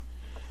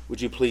Would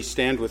you please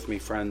stand with me,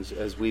 friends,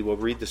 as we will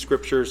read the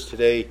scriptures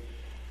today.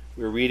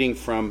 We're reading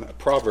from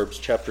Proverbs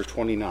chapter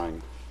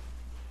 29.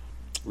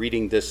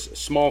 Reading this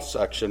small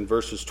section,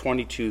 verses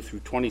 22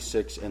 through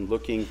 26, and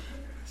looking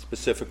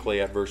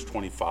specifically at verse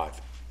 25.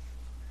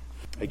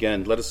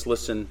 Again, let us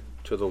listen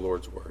to the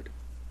Lord's word.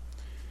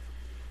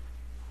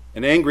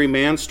 An angry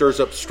man stirs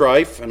up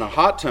strife, and a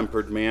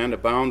hot-tempered man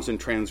abounds in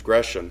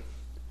transgression.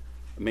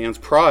 A man's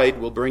pride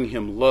will bring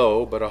him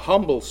low, but a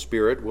humble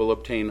spirit will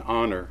obtain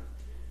honor.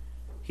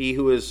 He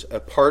who is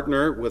a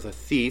partner with a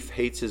thief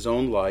hates his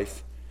own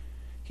life.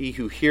 He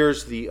who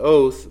hears the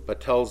oath but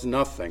tells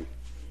nothing.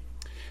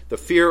 The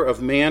fear of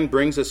man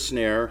brings a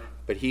snare,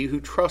 but he who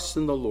trusts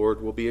in the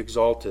Lord will be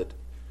exalted.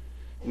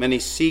 Many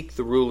seek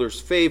the ruler's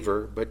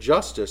favor, but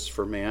justice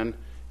for man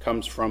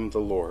comes from the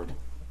Lord.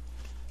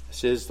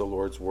 This is the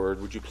Lord's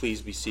word. Would you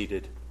please be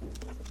seated?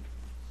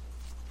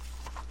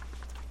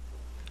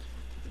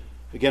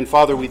 Again,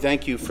 Father, we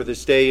thank you for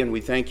this day, and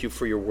we thank you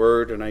for your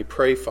word, and I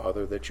pray,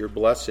 Father, that your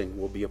blessing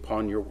will be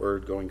upon your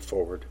word going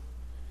forward,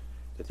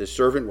 that the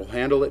servant will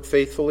handle it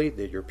faithfully,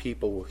 that your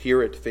people will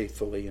hear it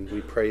faithfully, and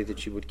we pray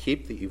that you would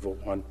keep the evil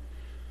one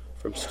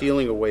from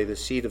stealing away the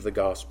seed of the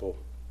gospel,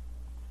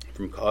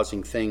 from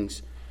causing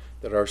things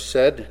that are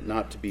said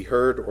not to be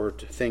heard or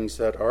to things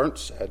that aren't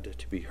said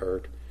to be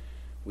heard.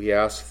 We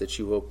ask that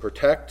you will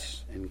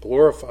protect and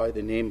glorify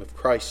the name of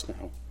Christ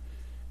now.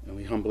 And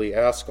we humbly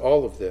ask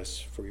all of this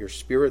for your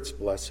Spirit's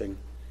blessing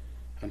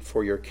and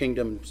for your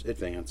kingdom's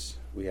advance.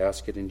 We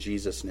ask it in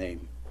Jesus'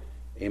 name.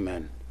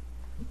 Amen.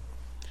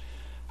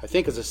 I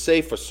think it's a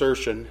safe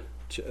assertion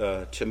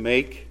to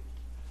make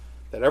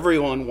that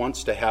everyone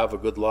wants to have a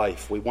good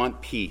life. We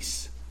want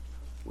peace.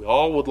 We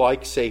all would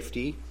like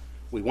safety.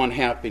 We want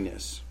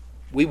happiness.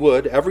 We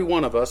would, every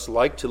one of us,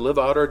 like to live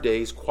out our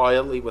days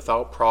quietly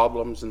without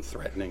problems and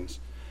threatenings.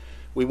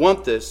 We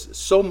want this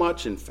so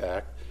much, in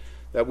fact,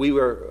 that we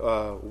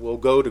will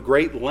go to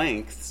great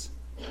lengths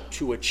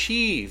to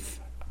achieve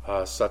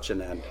such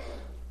an end.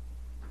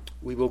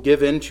 We will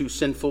give in to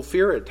sinful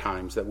fear at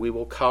times, that we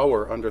will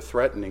cower under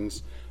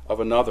threatenings of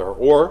another.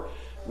 Or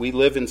we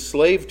live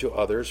enslaved to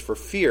others for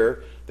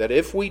fear that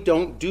if we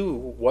don't do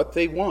what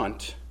they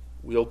want,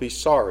 we'll be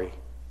sorry.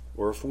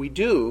 Or if we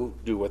do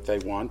what they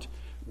want,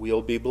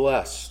 we'll be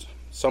blessed.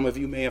 Some of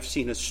you may have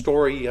seen a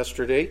story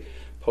yesterday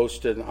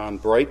posted on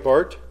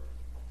Breitbart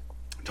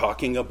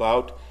talking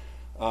about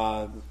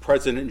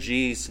President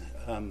Xi's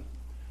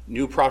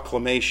new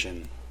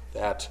proclamation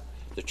that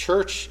the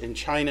church in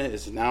China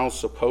is now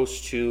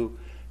supposed to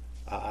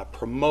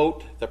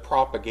promote the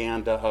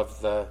propaganda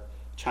of the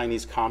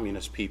Chinese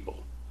Communist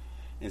people.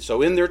 And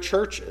so in their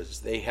churches,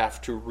 they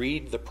have to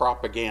read the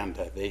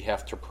propaganda. They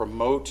have to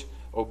promote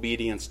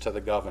obedience to the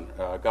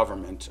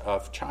government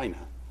of China.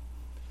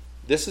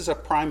 This is a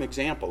prime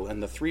example.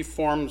 And the Three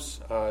Forms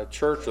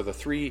Church, or the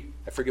three,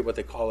 I forget what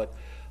they call it,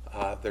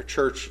 their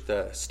church,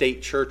 the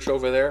state church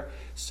over there,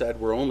 said,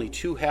 we're only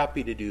too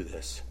happy to do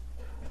this.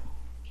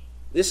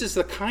 This is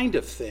the kind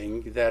of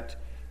thing that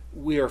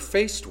we are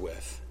faced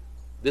with.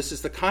 This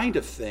is the kind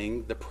of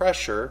thing, the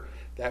pressure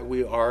that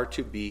we are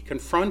to be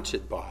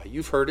confronted by.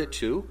 You've heard it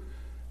too.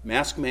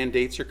 Mask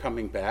mandates are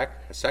coming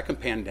back. A second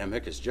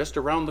pandemic is just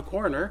around the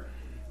corner,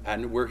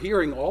 and we're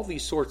hearing all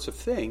these sorts of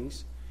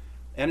things,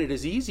 and it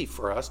is easy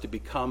for us to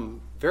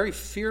become very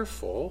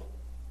fearful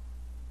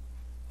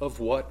of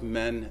what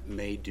men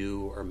may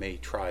do or may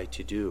try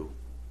to do.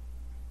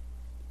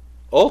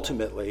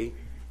 Ultimately,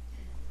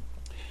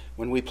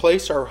 when we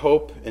place our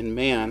hope in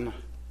man,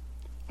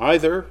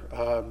 either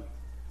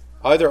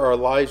our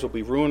lives will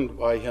be ruined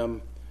by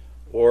him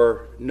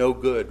or no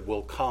good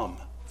will come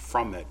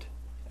from it.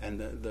 And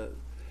the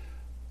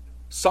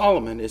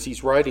Solomon, as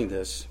he's writing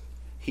this,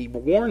 he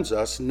warns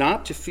us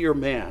not to fear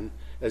man,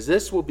 as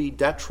this will be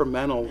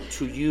detrimental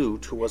to you,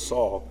 to us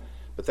all,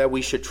 but that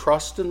we should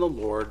trust in the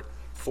Lord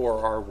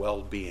for our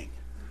well-being.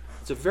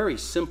 It's a very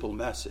simple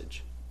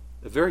message,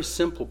 a very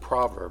simple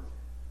proverb.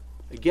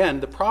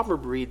 Again, the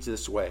proverb reads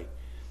this way: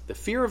 the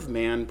fear of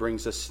man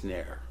brings a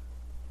snare,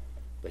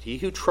 but he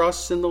who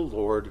trusts in the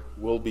Lord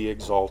will be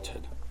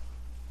exalted.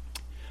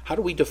 How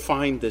do we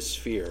define this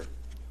fear?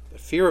 The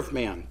fear of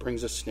man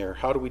brings a snare.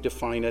 How do we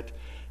define it?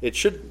 It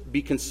should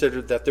be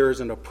considered that there is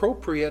an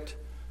appropriate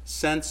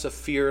sense of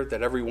fear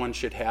that everyone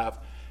should have,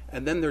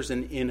 and then there's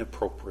an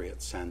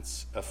inappropriate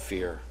sense of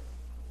fear.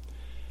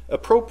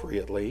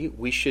 Appropriately,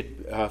 we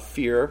should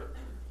fear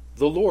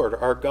the Lord,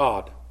 our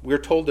God. We're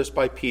told this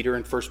by Peter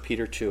in 1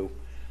 Peter 2.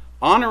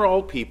 Honor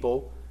all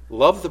people,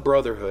 love the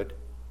brotherhood,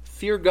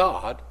 fear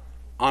God,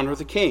 honor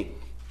the king.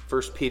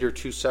 1 Peter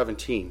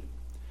 2:17.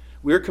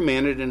 We're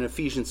commanded in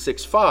Ephesians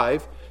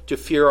 6:5 to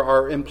fear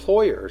our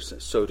employers,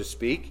 so to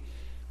speak.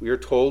 We are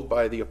told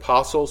by the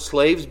apostle,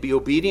 slaves, be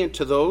obedient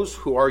to those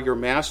who are your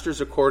masters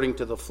according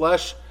to the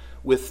flesh,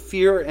 with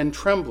fear and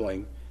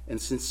trembling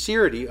and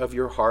sincerity of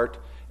your heart,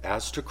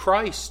 as to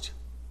Christ.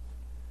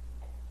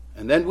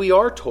 And then we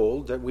are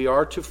told that we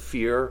are to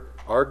fear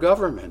our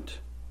government.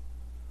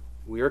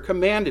 We are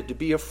commanded to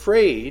be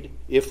afraid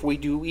if we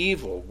do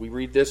evil. We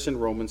read this in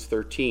Romans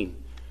 13.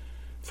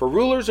 For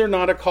rulers are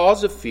not a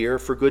cause of fear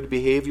for good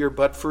behavior,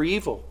 but for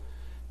evil.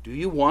 Do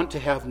you want to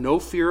have no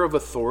fear of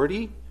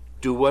authority?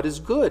 Do what is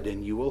good,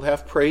 and you will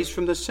have praise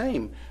from the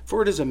same,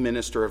 for it is a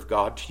minister of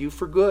God to you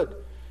for good.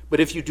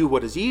 But if you do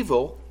what is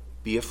evil,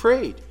 be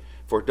afraid,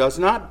 for it does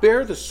not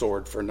bear the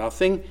sword for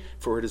nothing,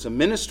 for it is a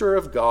minister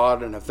of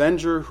God, an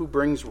avenger who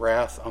brings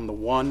wrath on the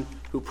one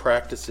who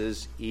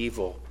practices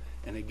evil.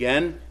 And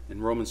again,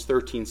 in Romans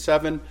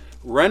 13:7,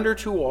 render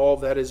to all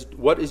that is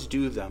what is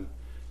due them.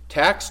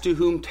 Tax to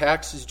whom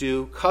tax is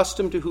due,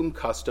 custom to whom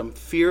custom,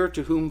 fear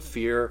to whom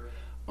fear,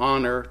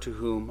 honor to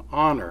whom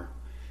honor.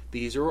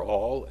 These are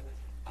all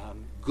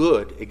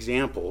good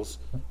examples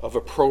of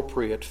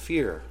appropriate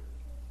fear.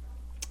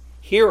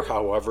 Here,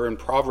 however, in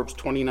Proverbs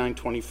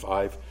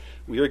 29:25,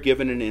 we are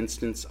given an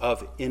instance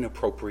of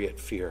inappropriate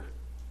fear.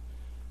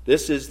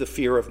 This is the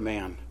fear of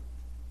man.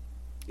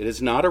 It is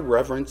not a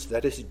reverence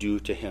that is due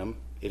to him.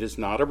 It is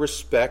not a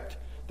respect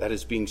that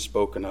is being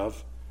spoken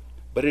of,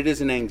 but it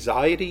is an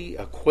anxiety,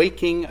 a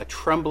quaking, a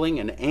trembling,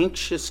 an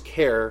anxious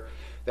care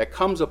that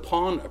comes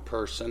upon a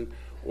person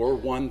or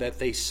one that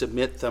they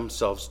submit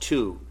themselves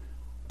to.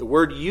 The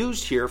word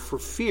used here for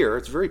fear,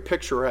 it's very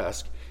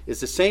picturesque, is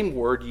the same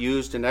word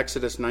used in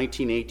Exodus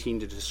 19:18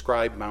 to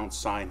describe Mount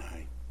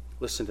Sinai.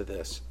 Listen to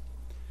this.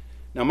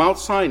 Now Mount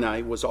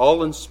Sinai was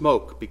all in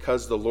smoke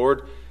because the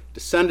Lord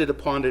descended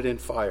upon it in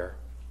fire,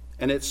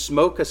 and its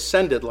smoke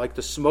ascended like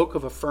the smoke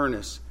of a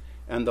furnace,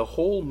 and the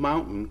whole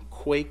mountain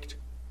quaked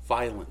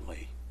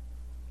violently.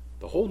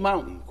 The whole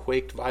mountain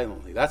quaked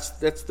violently. That's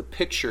the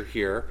picture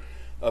here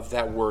of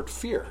that word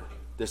fear,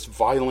 this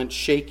violent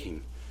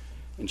shaking.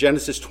 In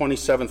Genesis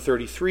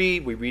 27:33,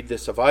 we read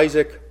this of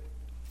Isaac.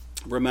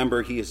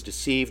 Remember, he is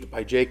deceived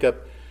by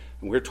Jacob.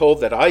 And we're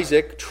told that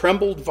Isaac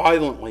trembled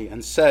violently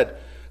and said,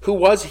 "Who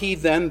was he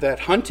then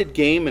that hunted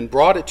game and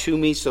brought it to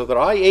me so that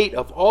I ate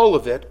of all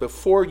of it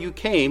before you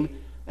came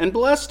and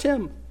blessed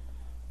him?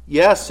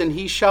 Yes, and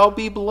he shall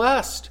be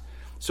blessed."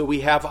 So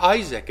we have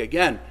Isaac,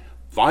 again,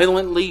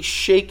 violently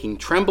shaking,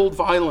 trembled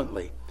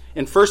violently.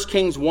 In 1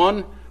 Kings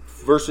 1,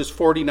 verses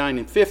 49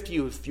 and 50,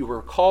 if you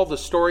recall the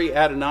story,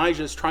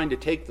 Adonijah is trying to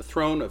take the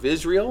throne of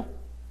Israel,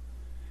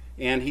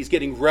 and he's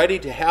getting ready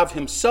to have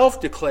himself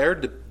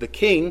declared the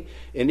king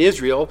in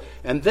Israel,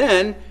 and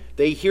then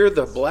they hear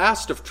the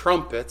blast of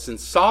trumpets, and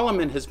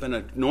Solomon has been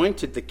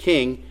anointed the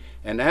king,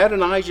 and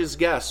Adonijah's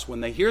guests,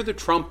 when they hear the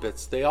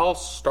trumpets, they all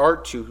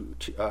start to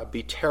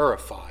be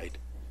terrified.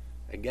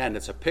 Again,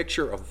 it's a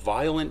picture of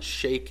violent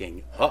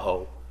shaking.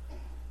 Uh-oh,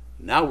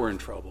 now we're in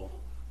trouble,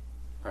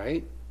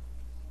 right?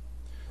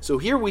 So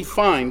here we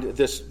find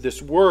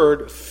this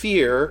word,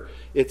 fear.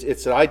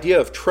 It's an idea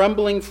of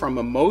trembling from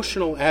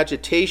emotional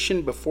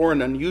agitation before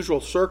an unusual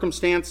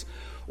circumstance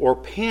or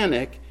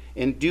panic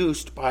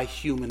induced by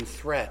human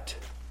threat.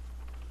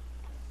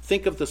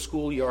 Think of the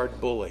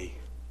schoolyard bully.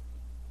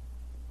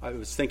 I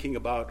was thinking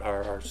about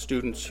our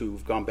students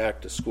who've gone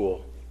back to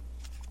school.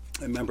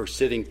 I remember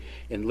sitting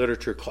in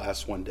literature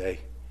class one day,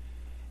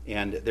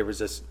 and there was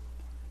this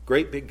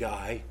great big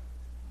guy.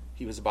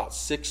 He was about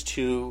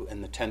 6'2"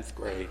 in the 10th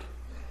grade.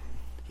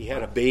 He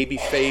had a baby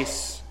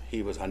face.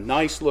 He was a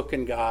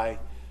nice-looking guy.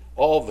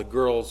 All the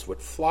girls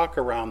would flock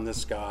around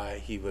this guy.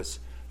 He was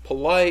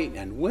polite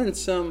and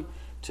winsome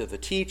to the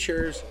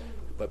teachers,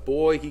 but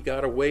boy, he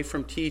got away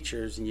from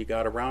teachers and you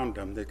got around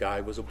him. The guy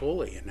was a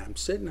bully, and I'm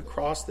sitting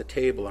across the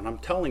table, and I'm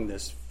telling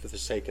this for the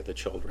sake of the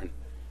children,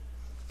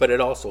 but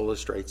it also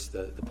illustrates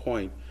the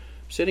point.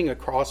 I'm sitting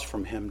across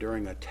from him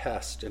during a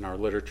test in our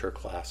literature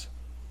class.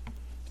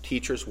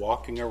 Teachers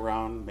walking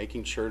around,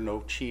 making sure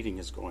no cheating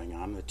is going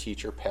on. The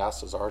teacher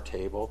passes our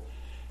table,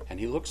 and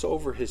he looks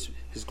over his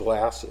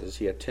glasses.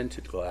 He had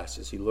tinted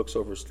glasses. He looks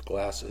over his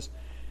glasses,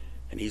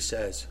 and he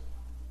says,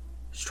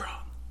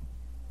 "Strong,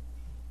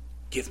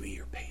 give me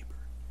your paper."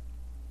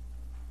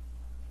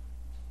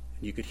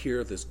 And you could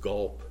hear this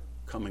gulp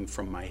coming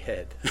from my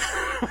head,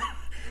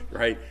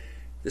 right?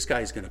 This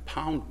guy's going to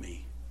pound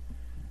me.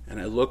 And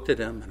I looked at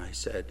him, and I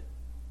said,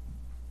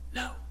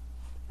 "No."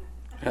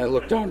 And I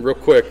looked down real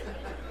quick.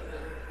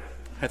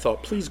 I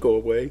thought, please go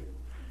away.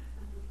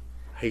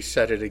 He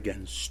said it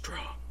again,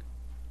 "Strong,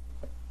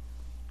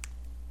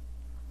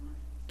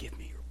 give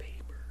me your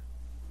paper."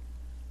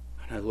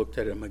 And I looked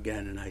at him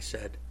again and I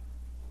said,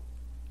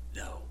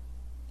 "No."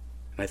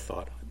 And I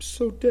thought, I'm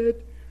so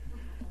dead.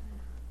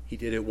 He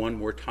did it one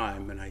more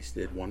time, and I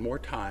did one more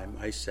time.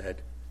 I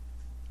said,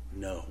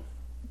 "No."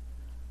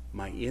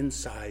 My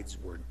insides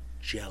were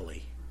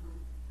jelly.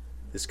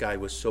 This guy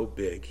was so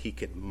big, he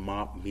could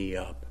mop me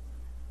up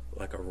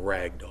like a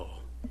rag doll.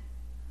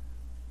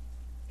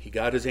 He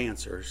got his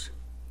answers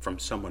from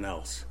someone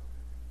else.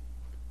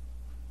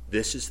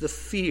 This is the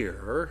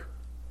fear,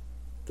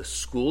 the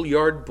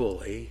schoolyard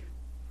bully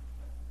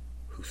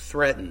who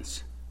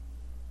threatens.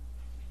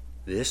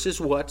 This is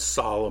what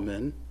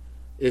Solomon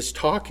is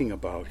talking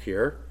about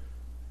here.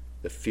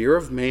 The fear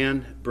of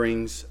man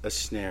brings a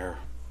snare.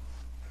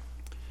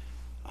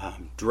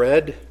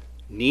 Dread,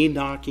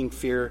 knee-knocking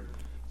fear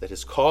that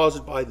is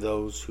caused by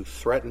those who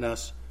threaten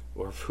us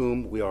or of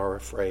whom we are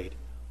afraid.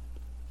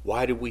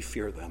 Why do we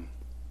fear them?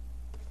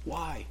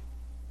 Why?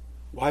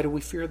 Why do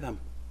we fear them?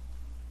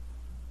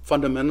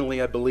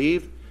 Fundamentally, I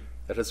believe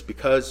that it's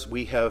because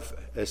we have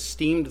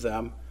esteemed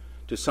them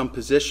to some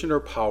position or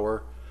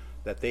power,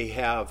 that they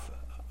have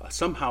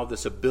somehow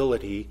this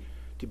ability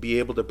to be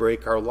able to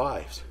break our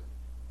lives.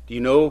 Do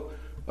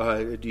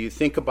you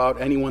think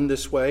about anyone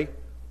this way?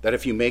 That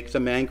if you make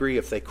them angry,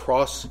 if you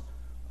cross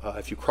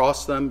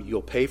them,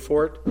 you'll pay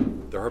for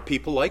it? There are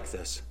people like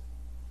this.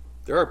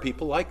 There are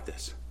people like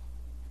this.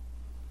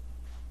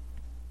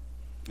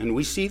 And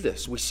we see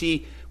this. We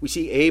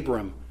see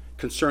Abram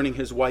concerning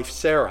his wife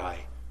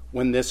Sarai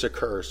when this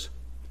occurs.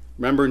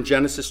 Remember in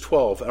Genesis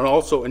 12 and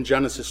also in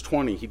Genesis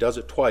 20, he does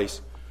it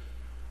twice.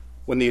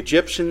 When the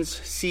Egyptians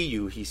see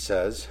you, he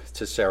says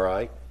to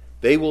Sarai,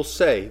 they will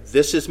say,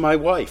 "This is my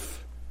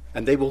wife,"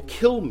 and they will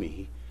kill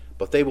me,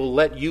 but they will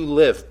let you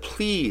live.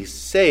 Please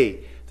say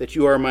that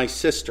you are my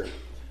sister,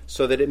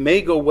 so that it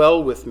may go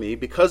well with me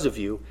because of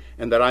you,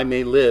 and that I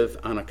may live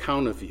on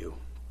account of you.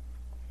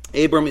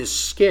 Abram is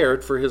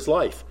scared for his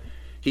life.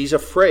 He's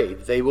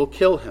afraid they will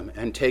kill him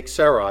and take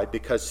Sarai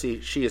because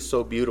she is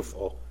so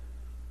beautiful.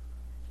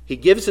 He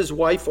gives his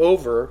wife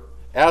over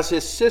as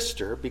his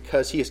sister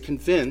because he is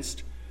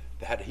convinced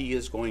that he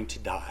is going to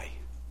die.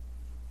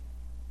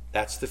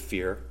 That's the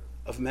fear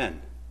of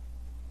men.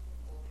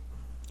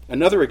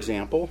 Another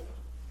example,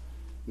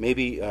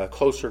 maybe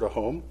closer to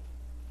home,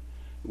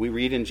 we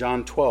read in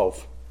John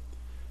 12.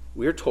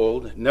 We're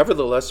told,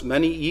 nevertheless,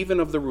 many even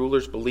of the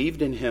rulers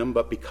believed in him,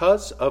 but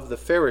because of the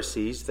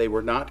Pharisees, they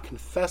were not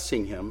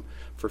confessing him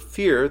for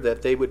fear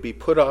that they would be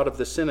put out of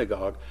the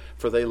synagogue,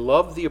 for they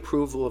loved the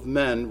approval of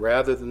men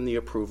rather than the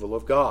approval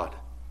of God.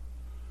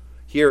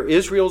 Here,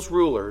 Israel's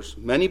rulers,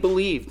 many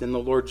believed in the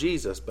Lord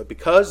Jesus, but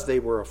because they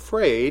were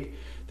afraid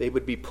they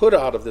would be put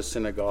out of the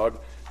synagogue,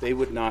 they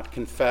would not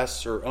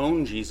confess or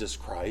own Jesus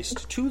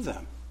Christ to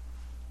them.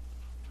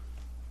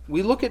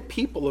 We look at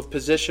people of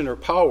position or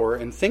power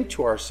and think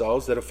to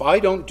ourselves that if I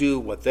don't do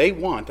what they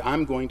want,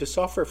 I'm going to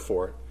suffer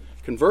for it.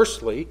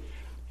 Conversely,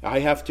 I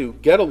have to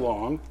get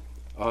along,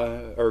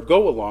 or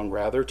go along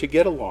rather, to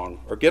get along,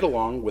 or get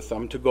along with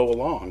them to go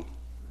along.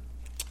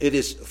 It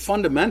is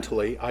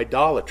fundamentally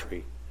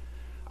idolatry.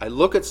 I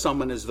look at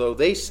someone as though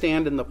they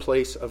stand in the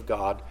place of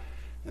God,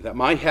 and that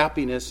my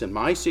happiness and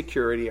my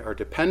security are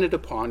dependent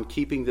upon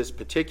keeping this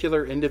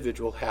particular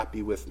individual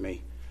happy with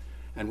me.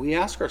 And we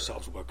ask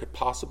ourselves, what could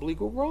possibly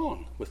go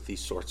wrong with these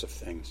sorts of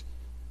things?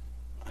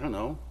 I don't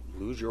know,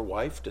 lose your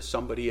wife to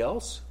somebody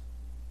else?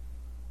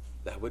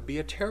 That would be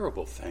a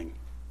terrible thing.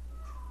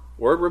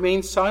 Or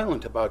remain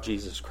silent about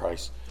Jesus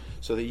Christ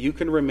so that you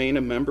can remain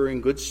a member in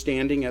good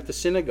standing at the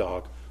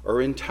synagogue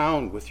or in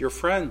town with your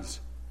friends.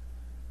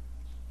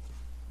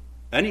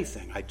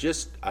 Anything.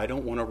 I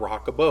don't want to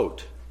rock a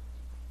boat.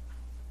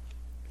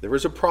 There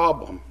is a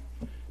problem.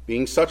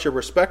 Being such a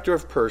respecter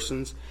of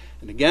persons,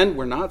 and again,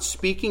 we're not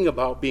speaking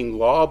about being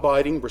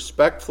law-abiding,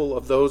 respectful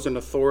of those in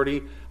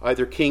authority,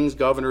 either kings,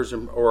 governors,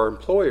 or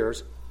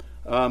employers,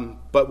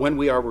 but when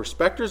we are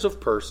respecters of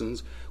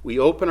persons, we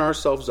open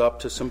ourselves up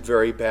to some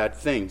very bad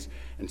things.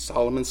 And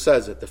Solomon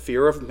says that the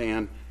fear of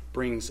man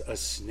brings a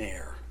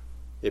snare.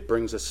 It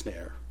brings a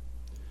snare.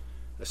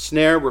 A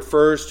snare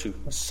refers to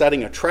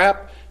setting a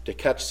trap to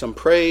catch some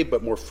prey,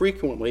 but more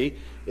frequently,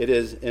 it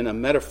is in a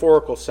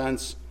metaphorical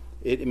sense,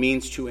 it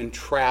means to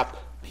entrap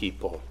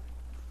people.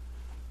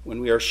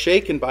 When we are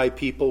shaken by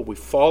people, we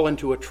fall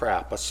into a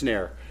trap, a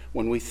snare.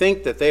 When we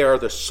think that they are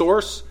the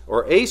source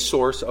or a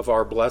source of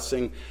our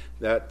blessing,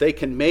 that they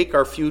can make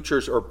our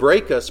futures or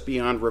break us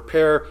beyond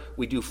repair,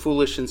 we do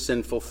foolish and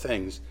sinful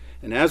things.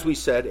 And as we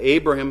said,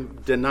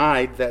 Abraham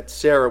denied that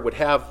Sarah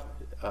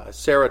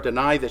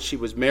denied that she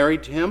was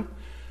married to him.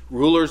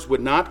 Rulers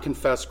would not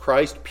confess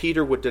Christ.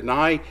 Peter would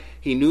deny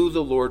he knew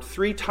the Lord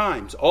 3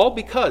 times, all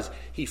because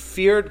he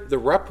feared the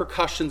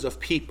repercussions of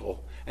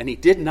people, and he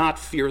did not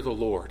fear the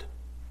Lord.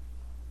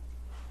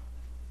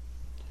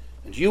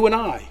 And you and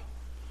I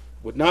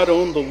would not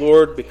own the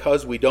Lord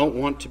because we don't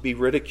want to be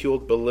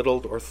ridiculed,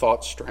 belittled, or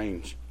thought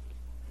strange.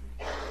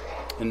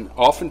 And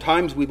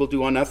oftentimes we will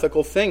do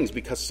unethical things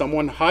because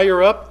someone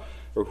higher up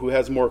or who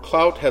has more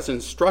clout has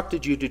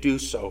instructed you to do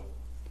so.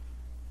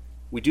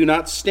 We do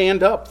not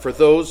stand up for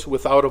those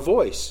without a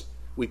voice.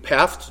 We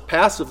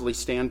passively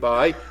stand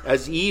by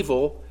as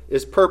evil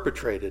is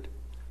perpetrated.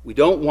 We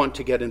don't want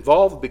to get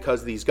involved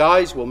because these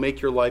guys will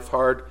make your life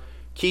hard,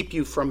 keep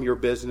you from your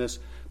business,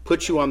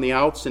 put you on the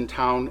outs in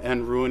town,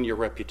 and ruin your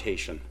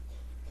reputation.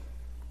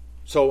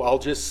 So I'll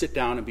just sit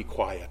down and be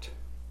quiet.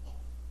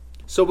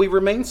 So we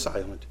remain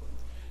silent.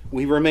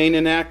 We remain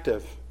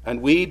inactive.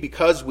 And we,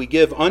 because we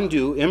give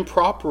undue,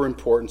 improper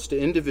importance to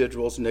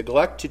individuals,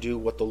 neglect to do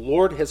what the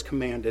Lord has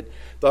commanded,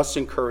 thus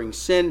incurring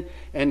sin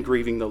and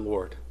grieving the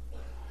Lord.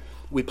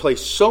 We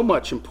place so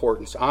much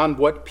importance on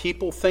what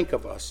people think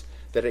of us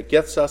that it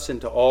gets us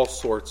into all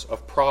sorts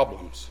of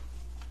problems.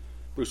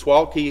 Bruce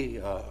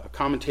Waltke, a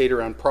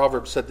commentator on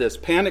Proverbs, said this: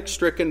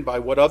 panic-stricken by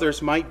what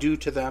others might do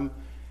to them,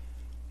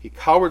 he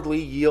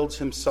cowardly yields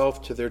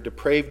himself to their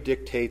depraved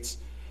dictates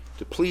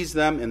to please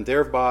them and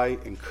thereby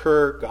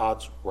incur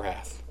God's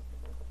wrath.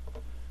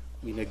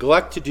 We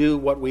neglect to do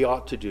what we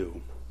ought to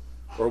do,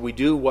 or we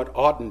do what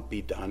oughtn't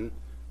be done,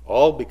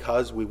 all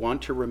because we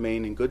want to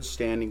remain in good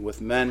standing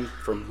with men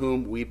from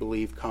whom we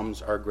believe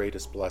comes our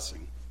greatest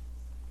blessing.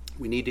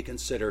 We need to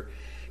consider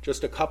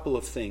just a couple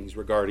of things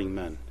regarding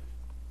men.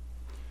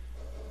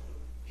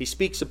 He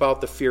speaks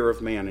about the fear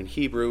of man. In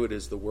Hebrew, it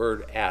is the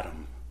word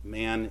Adam.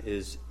 Man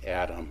is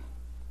Adam.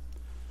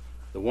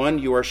 The one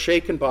you are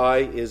shaken by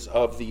is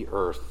of the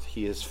earth.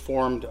 He is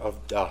formed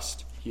of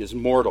dust. He is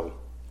mortal.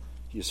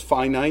 He is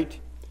finite,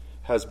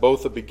 has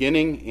both a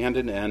beginning and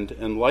an end,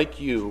 and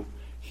like you,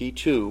 he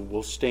too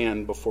will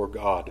stand before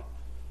God.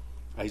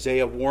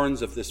 Isaiah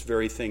warns of this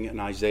very thing in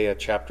Isaiah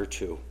chapter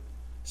 2.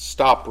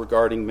 Stop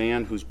regarding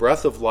man whose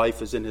breath of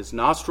life is in his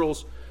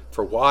nostrils,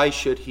 for why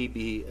should he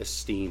be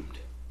esteemed?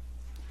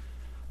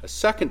 A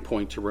second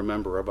point to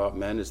remember about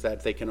men is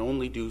that they can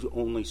only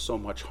do so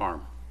much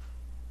harm.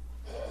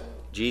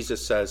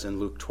 Jesus says in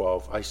Luke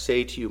 12, I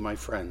say to you, my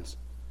friends,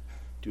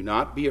 do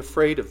not be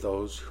afraid of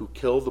those who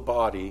kill the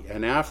body,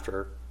 and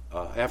after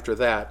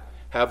that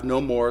have no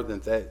more than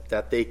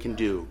that they can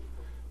do.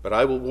 But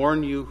I will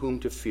warn you whom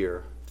to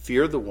fear.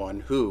 Fear the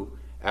one who,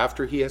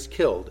 after he has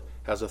killed,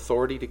 has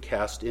authority to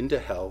cast into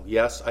hell.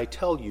 Yes, I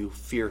tell you,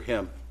 fear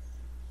him.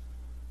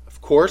 Of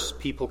course,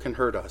 people can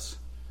hurt us,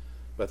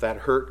 but that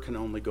hurt can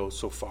only go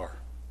so far.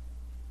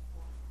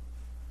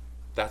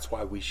 That's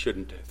why we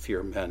shouldn't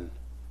fear men.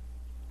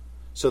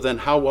 So then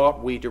how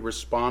ought we to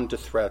respond to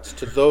threats,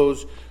 to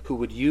those who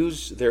would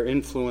use their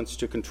influence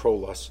to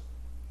control us?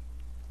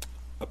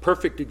 A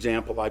perfect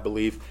example, I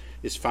believe,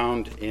 is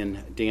found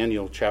in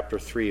Daniel chapter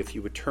 3. If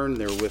you would turn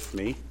there with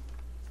me.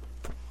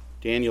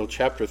 Daniel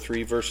chapter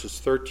 3, verses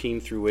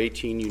 13 through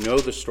 18. You know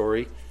the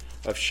story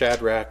of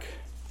Shadrach,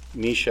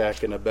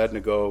 Meshach, and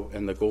Abednego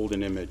and the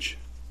golden image.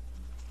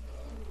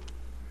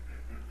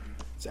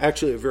 It's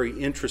actually a very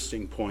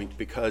interesting point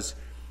because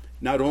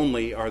not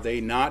only are they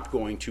not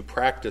going to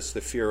practice the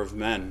fear of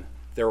men,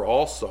 they're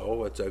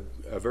also, it's a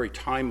very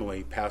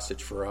timely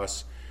passage for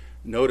us,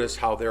 notice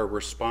how they're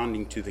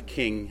responding to the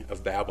king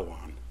of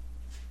Babylon.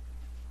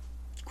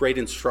 It's great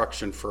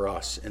instruction for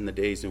us in the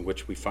days in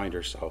which we find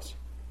ourselves.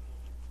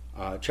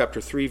 Chapter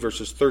 3,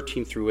 verses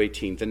 13 through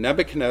 18. Then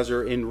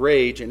Nebuchadnezzar, in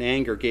rage and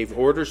anger, gave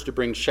orders to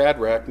bring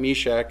Shadrach,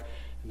 Meshach,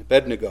 and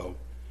Abednego.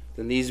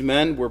 Then these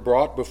men were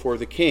brought before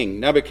the king.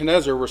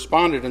 Nebuchadnezzar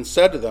responded and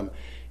said to them,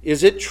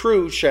 Is it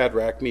true,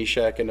 Shadrach,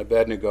 Meshach, and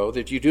Abednego,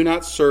 that you do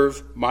not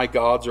serve my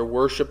gods or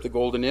worship the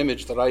golden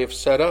image that I have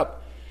set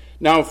up?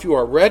 Now, if you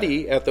are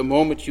ready at the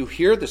moment you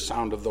hear the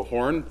sound of the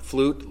horn,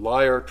 flute,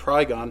 lyre,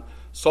 trigon,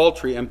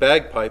 psaltery, and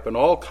bagpipe, and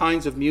all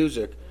kinds of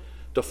music,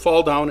 to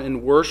fall down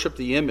and worship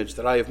the image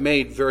that I have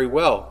made, very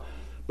well.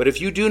 But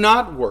if you do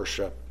not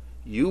worship,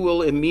 you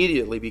will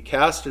immediately be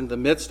cast into the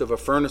midst of a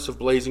furnace of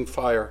blazing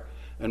fire.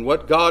 And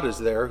what God is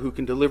there who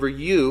can deliver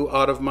you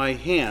out of my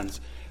hands?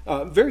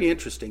 Very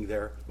interesting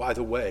there, by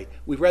the way.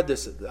 We read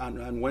this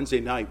on Wednesday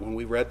night when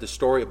we read the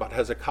story about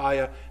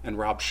Hezekiah and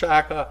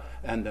Rabshakeh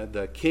and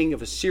the king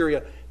of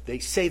Assyria. They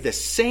say the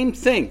same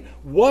thing.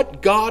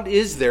 What God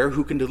is there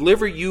who can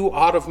deliver you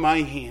out of my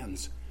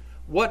hands?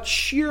 What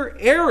sheer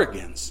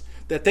arrogance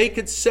that they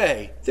could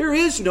say, there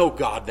is no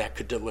God that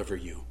could deliver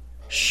you.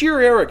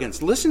 Sheer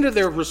arrogance. Listen to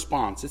their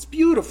response. It's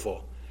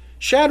beautiful.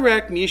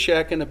 Shadrach,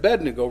 Meshach, and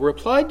Abednego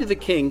replied to the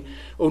king,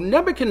 O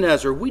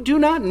Nebuchadnezzar, we do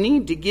not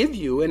need to give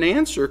you an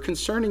answer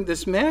concerning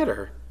this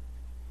matter.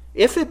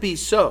 If it be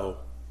so,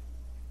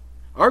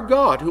 our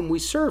God, whom we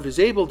serve, is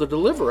able to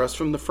deliver us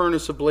from the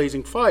furnace of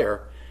blazing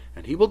fire,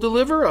 and he will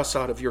deliver us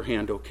out of your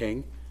hand, O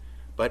king.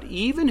 But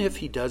even if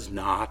he does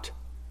not,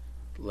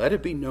 let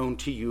it be known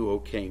to you, O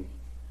king,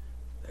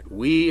 that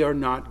we are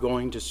not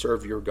going to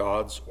serve your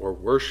gods or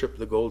worship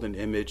the golden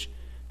image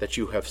that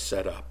you have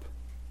set up.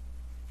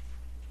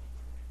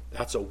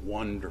 That's a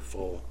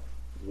wonderful,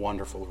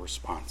 wonderful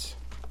response.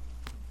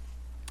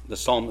 The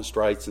psalmist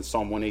writes in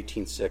Psalm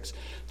 118:6,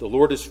 The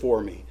Lord is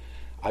for me.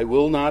 I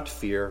will not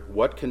fear.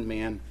 What can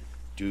man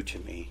do to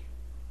me?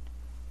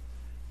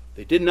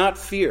 They did not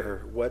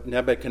fear what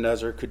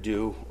Nebuchadnezzar could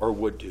do or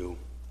would do.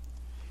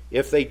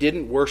 If they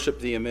didn't worship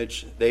the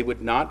image, they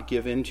would not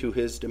give in to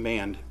his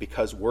demand,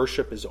 because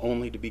worship is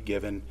only to be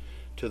given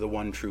to the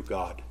one true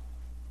God.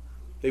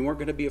 They weren't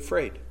going to be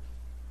afraid.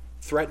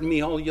 Threaten me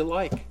all you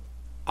like.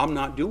 I'm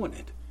not doing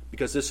it,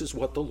 because this is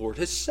what the Lord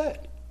has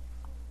said.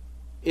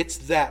 It's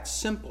that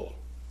simple,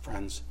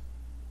 friends.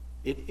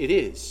 It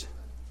is.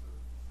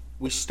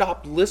 We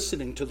stop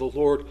listening to the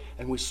Lord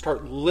and we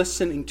start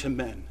listening to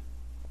men.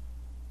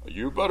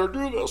 You better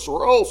do this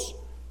or else.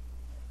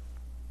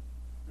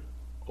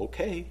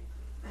 Okay.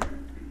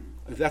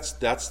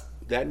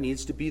 That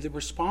needs to be the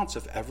response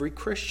of every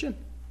Christian.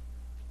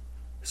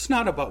 It's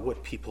not about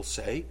what people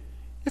say.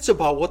 It's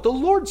about what the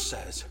Lord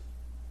says.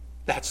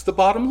 That's the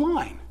bottom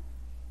line.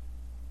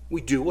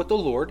 We do what the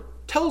Lord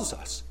tells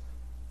us.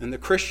 And the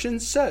Christian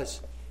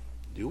says,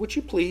 do what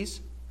you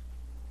please.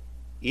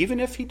 Even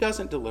if he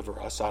doesn't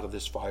deliver us out of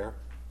this fire,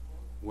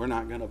 we're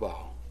not going to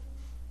bow.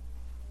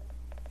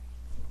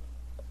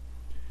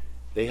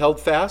 They held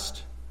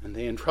fast and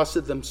they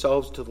entrusted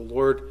themselves to the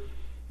Lord,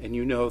 And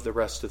you know the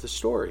rest of the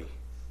story.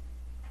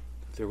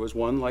 There was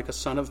one like a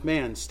son of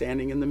man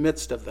standing in the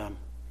midst of them.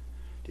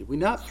 Did we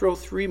not throw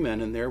 3 men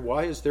in there?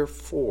 Why is there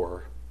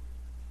 4?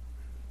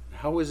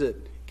 How is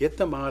it? Get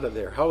them out of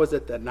there. How is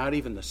it that not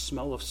even the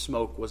smell of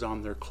smoke was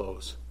on their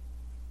clothes?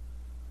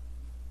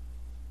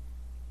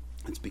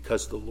 It's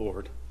because of the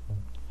Lord.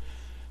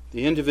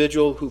 The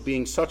individual who,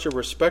 being such a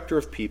respecter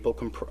of people,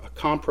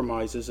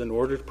 compromises in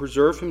order to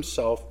preserve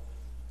himself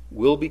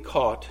will be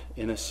caught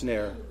in a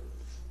snare.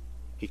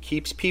 He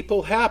keeps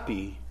people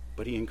happy,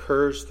 but he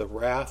incurs the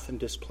wrath and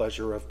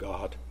displeasure of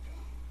God.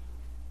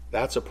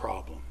 That's a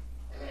problem.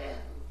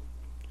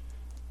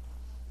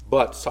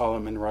 But,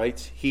 Solomon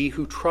writes, he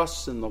who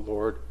trusts in the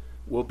Lord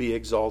will be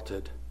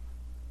exalted.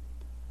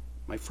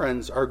 My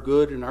friends, our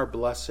good and our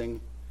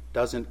blessing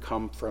doesn't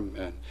come from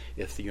men.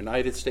 If the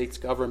United States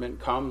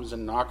government comes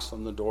and knocks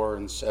on the door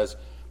and says,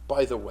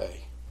 by the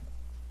way,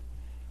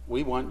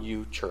 we want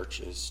you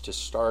churches to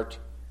start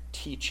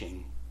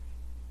teaching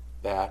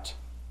that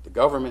the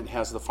government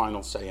has the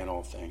final say in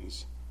all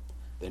things.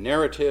 The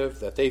narrative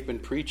that they've been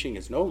preaching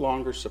is no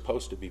longer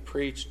supposed to be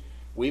preached.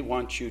 We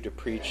want you to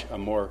preach a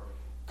more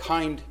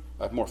kind,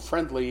 a more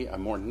friendly, a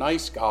more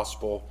nice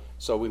gospel.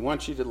 So we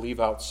want you to leave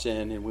out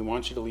sin, and we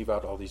want you to leave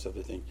out all these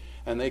other things.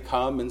 And they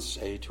come and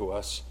say to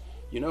us,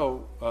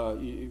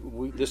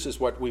 this is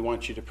what we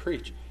want you to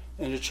preach.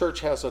 And the church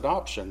has an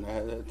option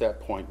at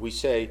that point. We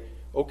say,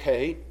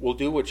 okay, we'll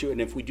do what you,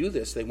 and if we do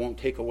this, they won't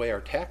take away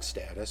our tax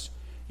status.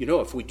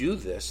 If we do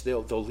this,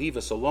 they'll leave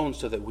us alone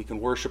so that we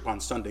can worship on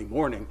Sunday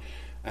morning.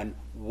 And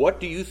what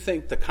do you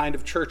think the kind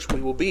of church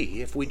we will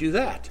be if we do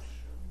that?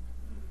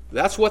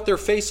 That's what they're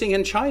facing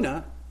in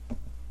China.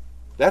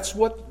 That's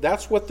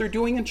what they're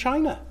doing in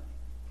China.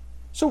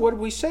 So what do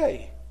we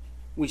say?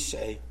 We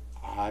say,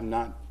 I'm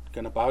not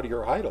going to bow to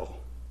your idol.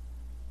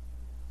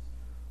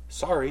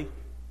 Sorry.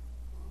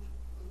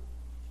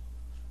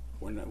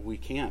 We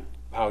can't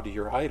bow to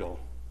your idol.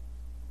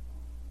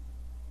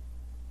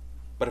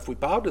 But if we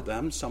bow to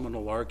them, someone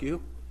will argue,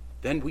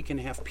 then we can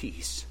have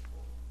peace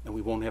and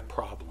we won't have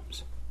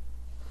problems.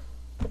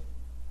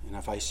 And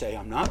if I say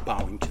I'm not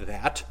bowing to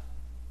that,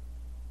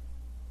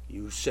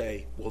 you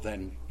say, well,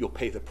 then you'll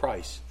pay the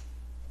price.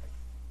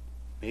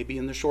 Maybe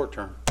in the short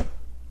term.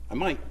 I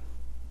might.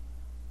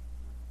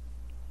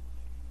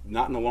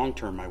 Not in the long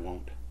term, I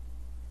won't.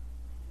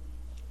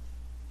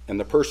 And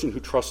the person who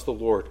trusts the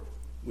Lord,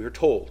 we are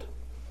told,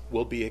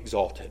 will be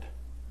exalted.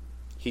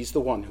 He's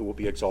the one who will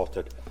be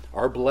exalted.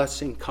 Our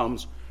blessing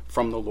comes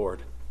from the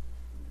Lord.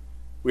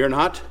 We are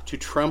not to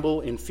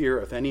tremble in fear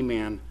of any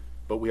man,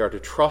 but we are to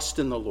trust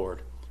in the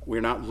Lord. We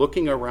are not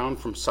looking around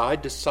from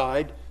side to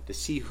side to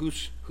see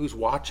who's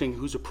watching,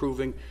 who's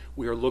approving.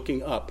 We are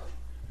looking up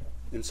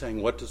and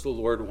saying, what does the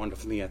Lord want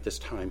of me at this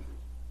time?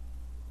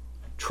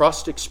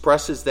 Trust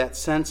expresses that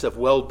sense of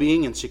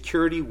well-being and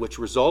security which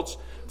results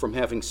from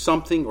having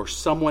something or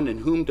someone in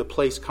whom to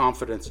place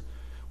confidence.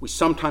 We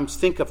sometimes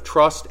think of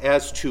trust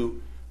as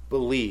to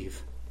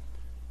believe.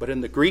 But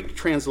in the Greek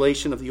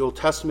translation of the Old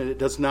Testament, it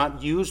does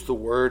not use the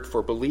word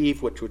for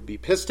believe, which would be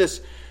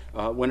pistis,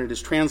 when it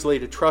is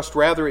translated trust.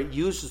 Rather, it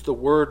uses the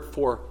word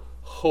for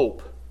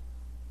hope.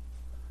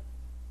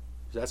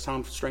 Does that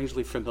sound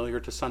strangely familiar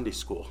to Sunday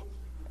school?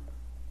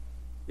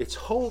 It's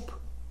hope.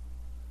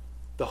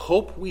 The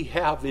hope we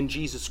have in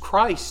Jesus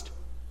Christ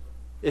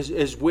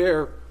is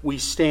where we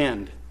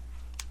stand.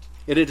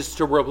 And it is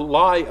to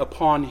rely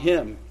upon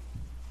Him.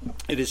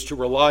 It is to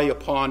rely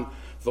upon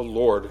the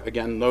Lord.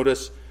 Again,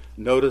 notice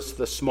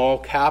the small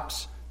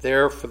caps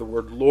there for the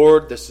word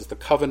Lord. This is the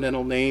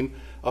covenantal name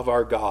of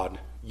our God,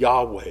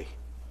 Yahweh.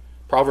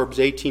 Proverbs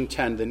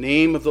 18:10, the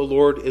name of the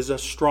Lord is a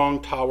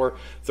strong tower.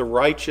 The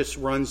righteous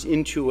runs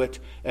into it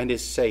and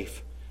is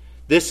safe.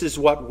 This is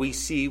what we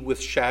see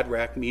with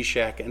Shadrach,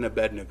 Meshach, and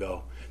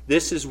Abednego.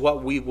 This is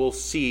what we will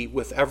see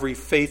with every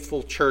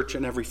faithful church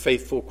and every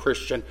faithful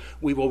Christian.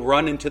 We will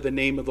run into the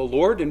name of the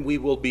Lord and we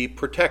will be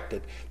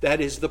protected. That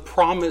is the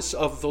promise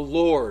of the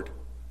Lord,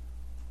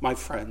 my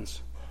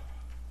friends.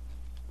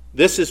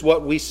 This is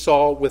what we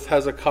saw with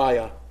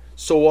Hezekiah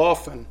so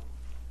often.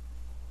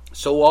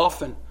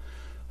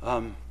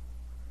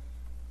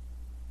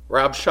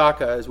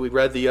 Rabshakeh, as we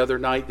read the other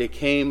night, they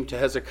came to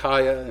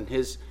Hezekiah and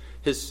his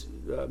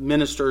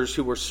ministers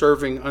who were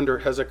serving under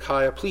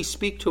Hezekiah. Please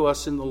speak to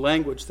us in the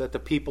language that the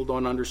people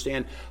don't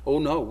understand. Oh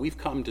no, we've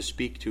come to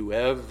speak to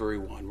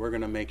everyone. We're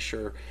going to make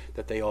sure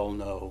that they all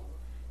know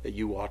that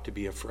you ought to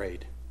be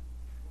afraid.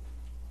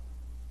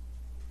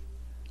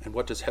 And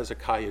what does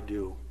Hezekiah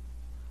do?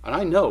 And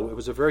I know it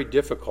was a very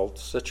difficult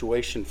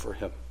situation for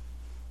him.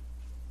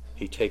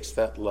 He takes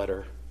that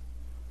letter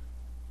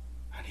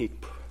and he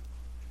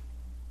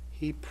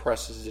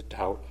presses it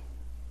out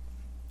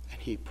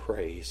and he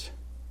prays.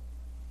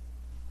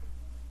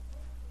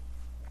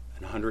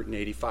 And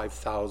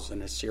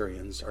 185,000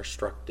 Assyrians are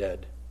struck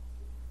dead.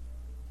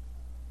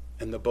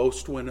 And the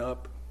boast went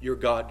up, your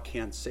God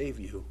can't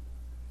save you.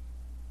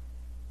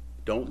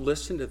 Don't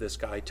listen to this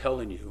guy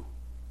telling you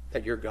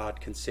that your God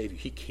can save you.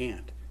 He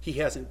can't. He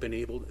hasn't been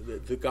able,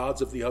 the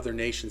gods of the other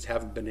nations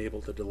haven't been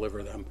able to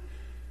deliver them.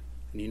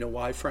 And you know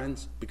why,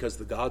 friends? Because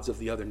the gods of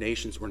the other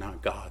nations were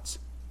not gods.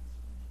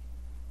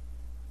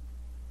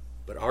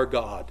 But our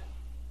God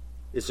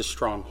is a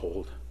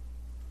stronghold.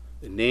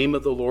 The name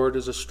of the Lord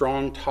is a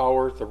strong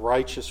tower. The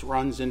righteous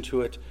runs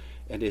into it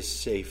and is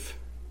safe.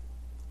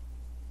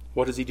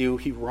 What does he do?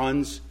 He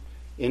runs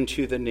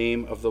into the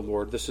name of the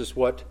Lord. This is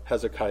what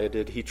Hezekiah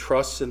did. He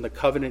trusts in the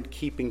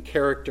covenant-keeping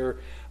character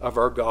of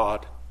our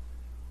God,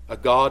 a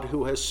God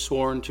who has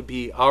sworn to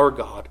be our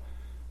God,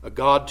 a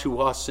God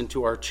to us and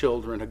to our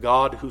children, a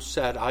God who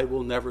said, I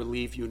will never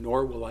leave you,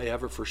 nor will I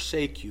ever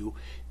forsake you.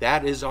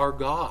 That is our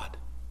God.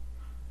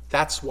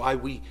 That's why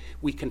we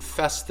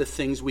confess the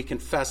things we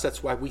confess.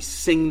 That's why we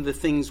sing the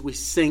things we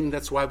sing.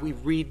 That's why we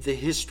read the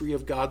history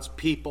of God's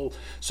people,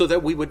 so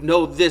that we would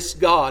know this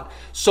God,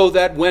 so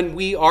that when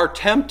we are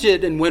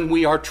tempted and when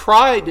we are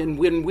tried and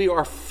when we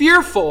are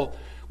fearful,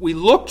 we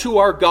look to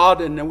our God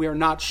and we are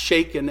not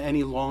shaken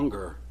any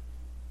longer.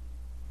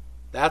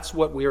 That's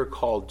what we are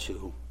called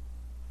to.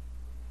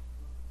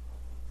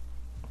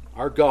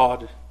 Our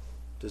God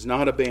does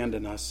not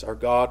abandon us. Our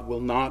God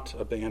will not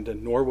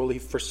abandon, nor will he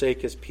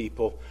forsake his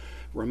people.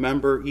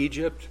 Remember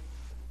Egypt.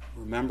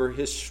 Remember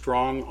his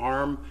strong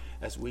arm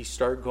as we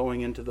start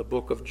going into the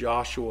book of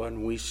Joshua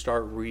and we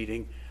start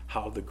reading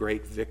how the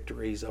great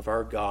victories of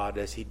our God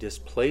as he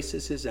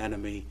displaces his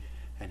enemy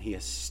and he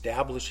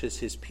establishes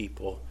his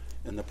people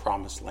in the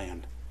promised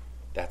land.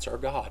 That's our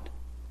God.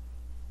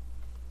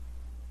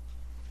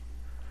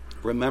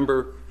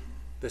 Remember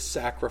the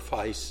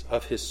sacrifice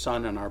of his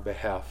Son on our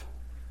behalf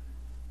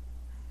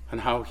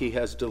and how he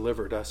has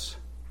delivered us.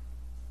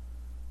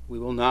 We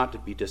will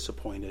not be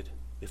disappointed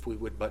if we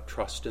would but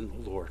trust in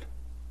the Lord.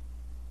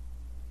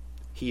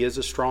 He is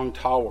a strong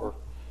tower,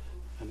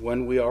 and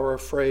when we are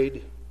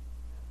afraid,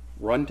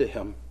 run to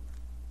him,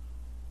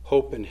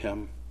 hope in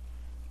him,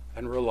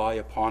 and rely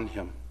upon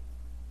him.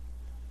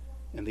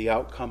 And the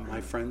outcome,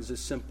 my friends, is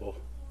simple.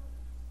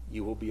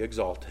 You will be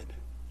exalted.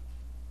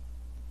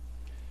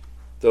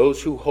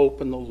 Those who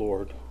hope in the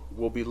Lord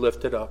will be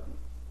lifted up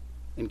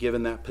and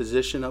given that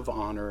position of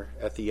honor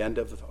at the end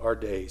of our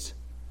days.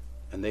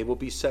 And they will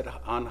be set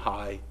on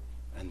high,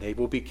 and they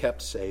will be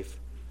kept safe.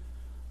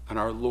 And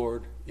our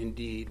Lord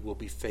indeed will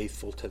be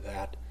faithful to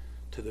that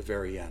to the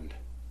very end.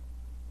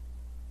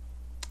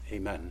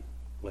 Amen.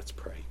 Let's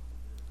pray.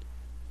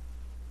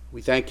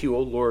 We thank you,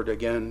 O Lord,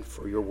 again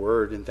for your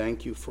word, and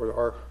thank you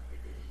for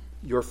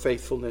your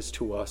faithfulness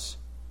to us,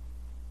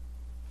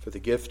 for the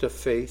gift of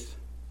faith,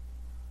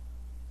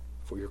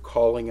 for your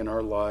calling in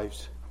our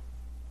lives,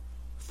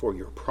 for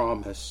your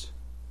promise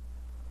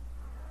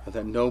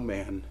that no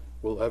man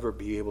will ever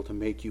be able to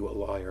make you a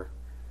liar.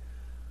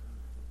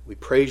 We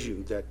praise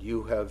you that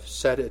you have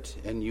said it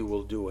and you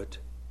will do it.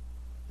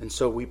 And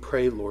so we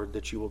pray, Lord,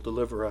 that you will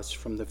deliver us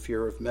from the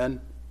fear of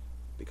men,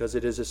 because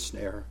it is a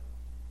snare,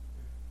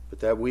 but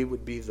that we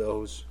would be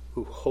those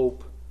who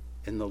hope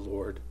in the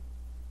Lord,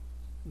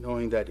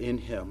 knowing that in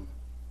him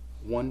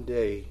one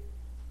day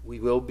we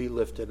will be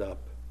lifted up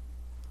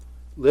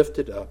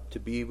to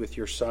be with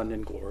your Son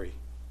in glory.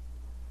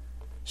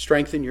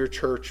 Strengthen your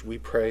church, we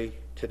pray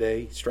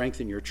today.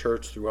 Strengthen your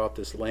church throughout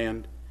this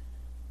land.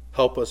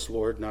 Help us,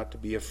 Lord, not to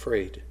be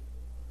afraid,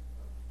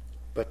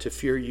 but to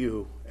fear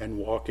you and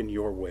walk in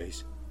your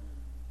ways.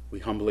 We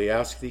humbly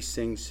ask these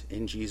things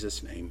in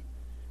Jesus' name.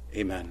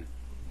 Amen.